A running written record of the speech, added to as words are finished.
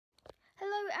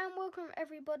and welcome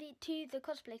everybody to the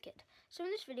Cosplay Kit. So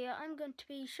in this video I'm going to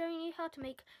be showing you how to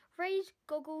make Reys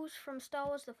goggles from Star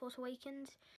Wars The Force Awakens.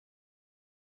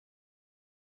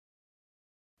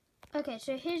 Okay,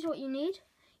 so here's what you need.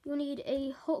 You'll need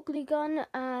a hot glue gun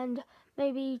and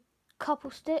maybe a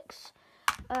couple sticks.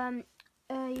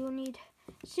 You'll need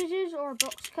scissors or a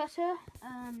box cutter.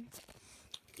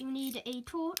 You'll need a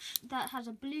torch that has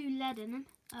a blue lead in them.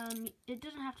 It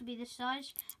doesn't have to be this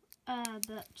size,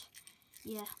 but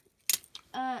yeah.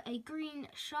 A green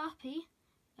Sharpie,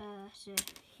 so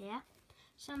yeah,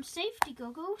 some safety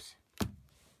goggles,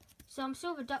 some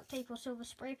silver duct tape or silver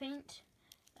spray paint,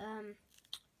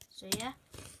 so yeah,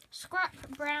 scrap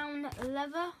brown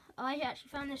leather. I actually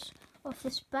found this off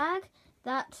this bag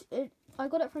I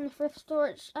got it from the thrift store.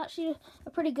 It's actually a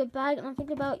pretty good bag and I'm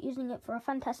thinking about using it for a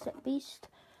Fantastic Beast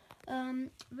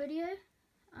video.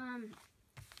 You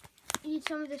need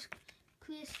some of this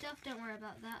clear stuff, don't worry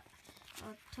about that.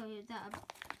 I'll tell you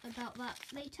about that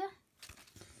later.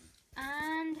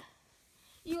 And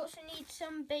you also need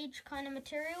some beige kind of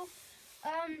material.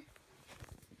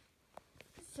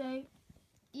 So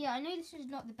yeah, I know this is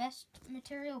not the best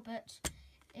material, but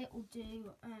it will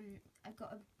do. I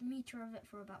got a meter of it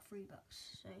for about $3.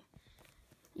 So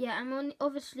yeah, and we'll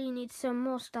obviously need some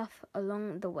more stuff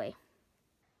along the way.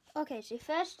 Okay, so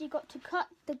first you got to cut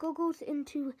the goggles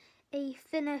into a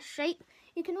thinner shape.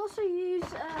 You can also use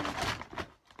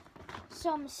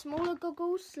some smaller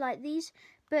goggles like these,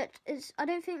 but I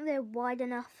don't think they're wide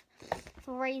enough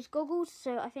for Reys goggles,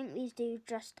 so I think these do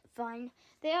just fine.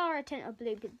 They are a tint of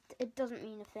blue, but it doesn't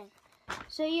mean a thing.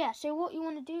 So yeah, so what you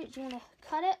want to do is you want to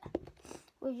cut it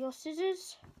with your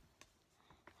scissors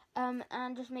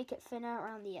and just make it thinner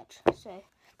around the edge. So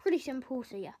pretty simple,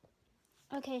 so yeah.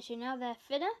 Okay, so now they're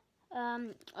thinner.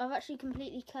 I've actually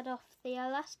completely cut off the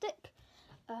elastic,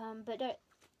 but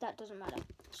that doesn't matter.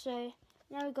 So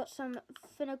now we've got some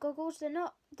thinner goggles. They're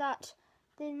not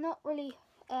really,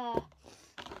 I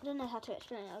don't know how to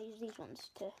explain it. I'll use these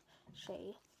ones to show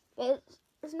you. But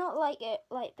it's not like it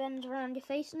bends around your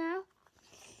face now.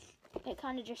 It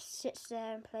kind of just sits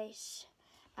there in place.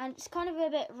 And it's kind of a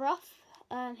bit rough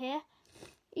here.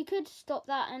 You could stop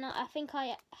that, and I think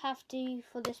I have to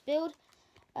for this build.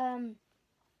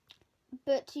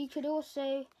 But you could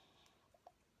also,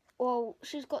 well,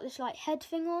 she's got this like head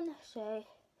thing on, so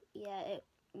yeah, it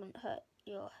wouldn't hurt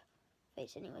your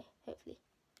face anyway, hopefully.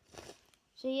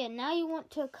 So yeah, now you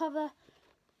want to cover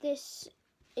this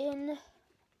in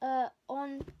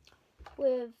on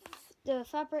with the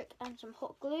fabric and some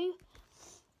hot glue.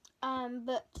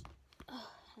 But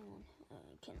hang on,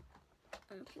 I can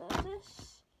unplug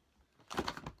this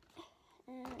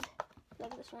and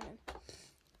plug this one in.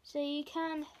 So you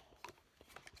can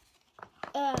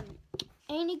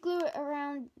only glue it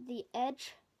around the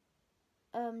edge.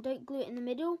 Don't glue it in the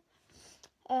middle,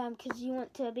 because you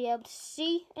want to be able to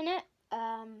see in it.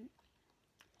 And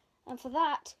for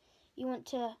that, you want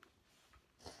to.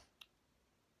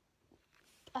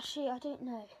 Actually, I don't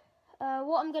know.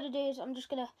 What I'm gonna do is I'm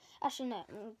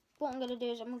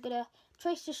gonna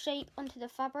trace the shape onto the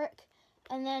fabric,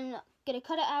 and then gonna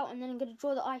cut it out, and then I'm gonna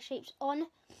draw the eye shapes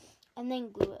on, and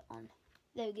then glue it on.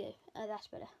 There we go. That's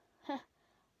better.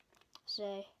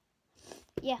 So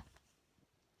yeah.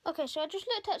 Okay, so I just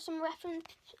looked at some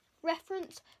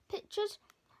reference pictures,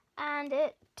 and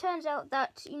it turns out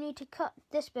that you need to cut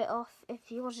this bit off if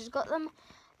yours has got them.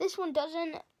 This one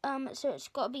doesn't, so it's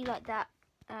got to be like that.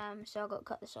 So I've got to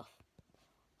cut this off.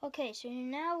 Okay, so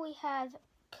now we have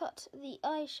cut the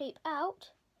eye shape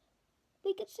out.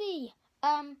 We can see.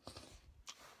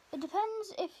 It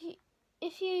depends if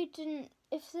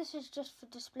this is just for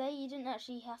display, you didn't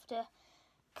actually have to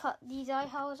cut these eye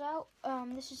holes out.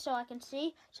 This is so I can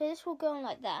see. So this will go on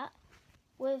like that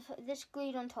with this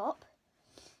glued on top.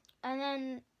 And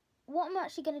then what I'm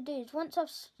actually going to do is once I've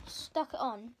stuck it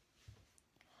on,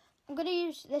 I'm going to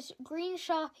use this green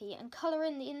Sharpie and colour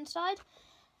in the inside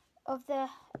of the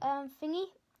thingy.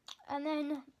 And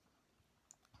then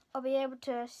I'll be able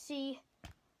to see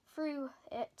through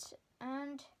it.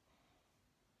 And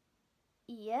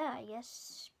yeah, I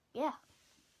guess, yeah.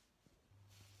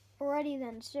 Alrighty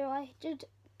then, so I did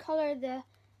colour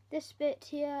this bit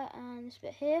here and this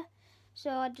bit here.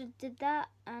 So I just did that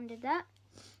and did that,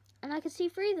 and I could see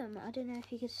through them. I don't know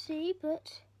if you can see,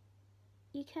 but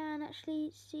you can actually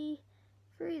see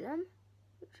through them,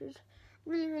 which is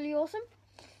really, really awesome.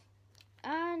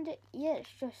 And yeah, it's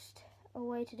just a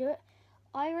way to do it.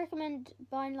 I recommend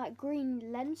buying like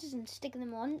green lenses and sticking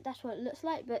them on. That's what it looks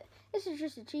like, but this is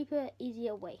just a cheaper,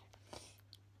 easier way.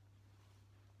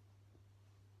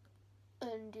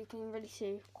 And you can really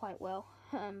see quite well.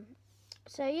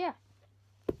 So yeah.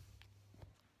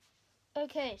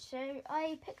 Okay, so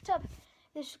I picked up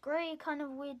this grey kind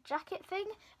of weird jacket thing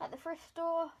at the thrift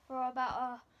store for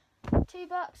about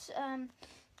 $2.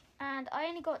 And I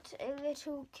only got a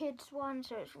little kid's one,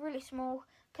 so it's really small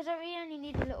because I really only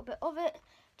need a little bit of it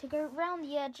to go around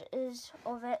the edges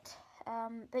of it.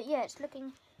 But yeah, it's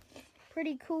looking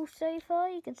pretty cool so far.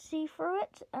 You can see through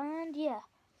it, and yeah,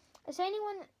 it's only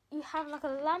when you have like a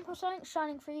lamp or something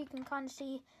shining through you can kind of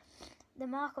see the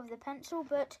mark of the pencil,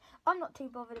 but I'm not too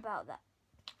bothered about that.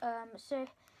 So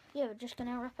yeah, we're just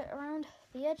gonna wrap it around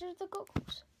the edge of the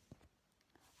goggles.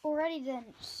 Alrighty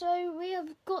then, so we have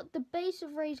got the base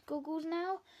of Reys goggles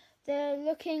now. They're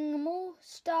looking more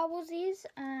Star Wars-y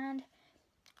and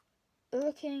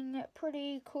looking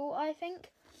pretty cool, I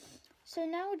think. So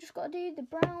now we just got to do the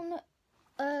brown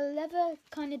leather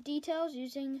kind of details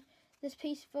using this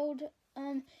piece of old.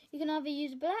 You can either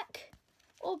use black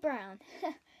or brown.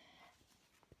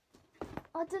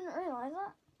 I didn't realise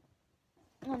that.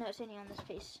 Oh no, it's only on this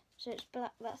piece. So it's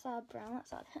black that side, brown that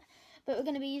side. But we're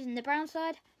going to be using the brown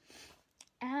side.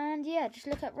 And yeah, just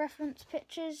look at reference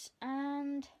pictures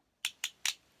and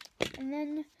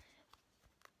then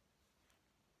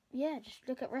yeah, just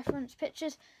look at reference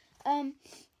pictures and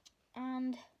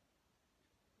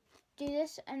do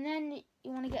this, and then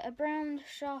you want to get a brown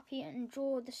Sharpie and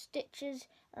draw the stitches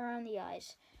around the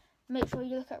eyes. Make sure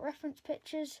you look at reference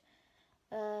pictures.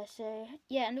 So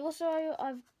yeah, and also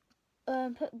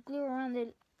I've put glue around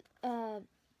the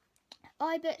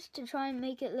eye bits to try and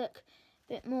make it look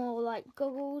a bit more like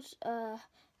goggles.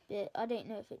 But I don't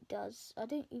know if it does. I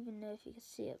don't even know if you can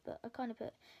see it, but I kind of put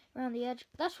it around the edge.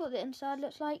 That's what the inside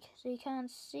looks like, so you can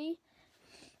see.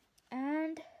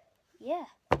 And yeah.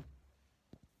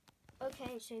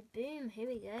 Okay, so boom, here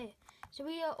we go. So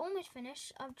we are almost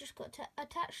finished. I've just got to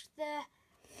attach the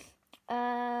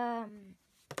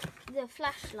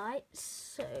flashlights.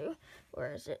 So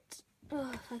where is it? Oh,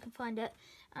 if I can find it.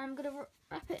 I'm gonna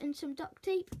wrap it in some duct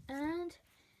tape and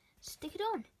stick it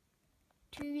on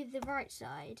to the right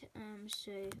side.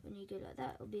 So when you go like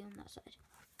that, it'll be on that side.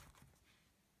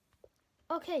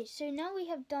 Okay, so now we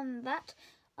have done that.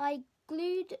 I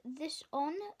glued this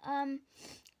on, and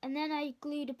then I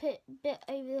glued a bit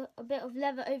of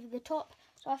leather over the top.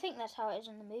 So I think that's how it is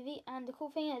in the movie. And the cool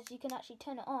thing is you can actually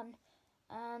turn it on,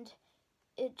 and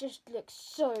it just looks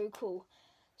so cool.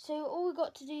 So all we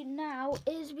got to do now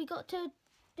is we got to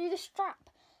do the strap.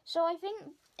 So I think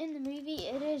in the movie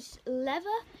it is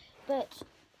leather, but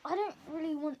I don't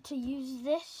really want to use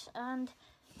this. And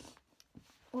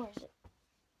where is it?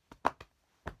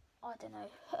 I don't know.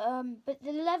 But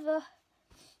the leather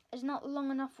is not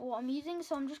long enough for what I'm using,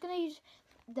 so I'm just going to use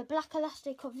the black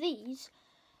elastic of these.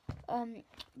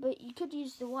 But you could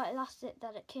use the white elastic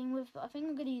that it came with, but I think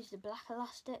I'm going to use the black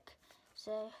elastic.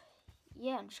 So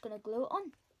yeah, I'm just going to glue it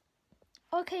on.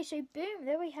 Okay, so boom,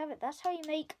 there we have it. That's how you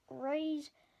make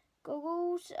Reys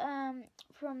goggles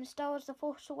from Star Wars The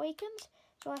Force Awakens.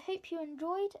 So I hope you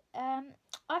enjoyed.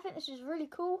 I think this is really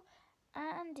cool.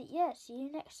 And yeah, see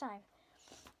you next time.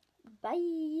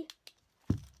 Bye.